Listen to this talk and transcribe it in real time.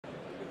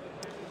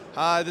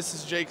Hi, this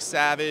is Jake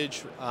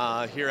Savage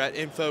here at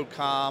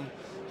InfoComm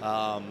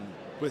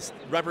with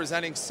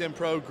representing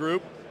Simpro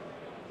Group.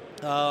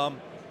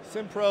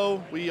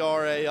 Simpro, we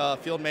are a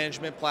field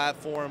management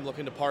platform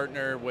looking to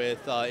partner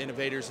with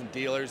innovators and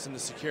dealers in the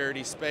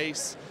security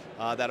space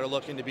that are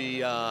looking to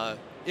be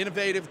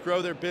innovative,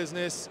 grow their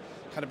business,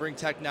 kind of bring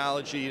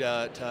technology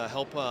to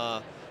help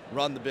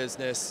run the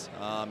business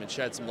and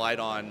shed some light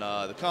on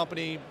the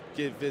company,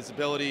 give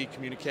visibility,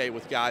 communicate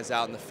with guys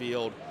out in the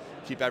field,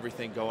 keep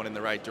everything going in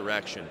the right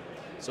direction.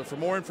 So for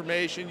more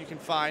information, you can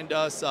find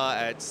us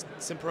at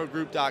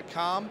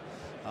simprogroup.com,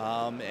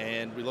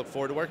 and we look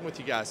forward to working with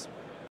you guys.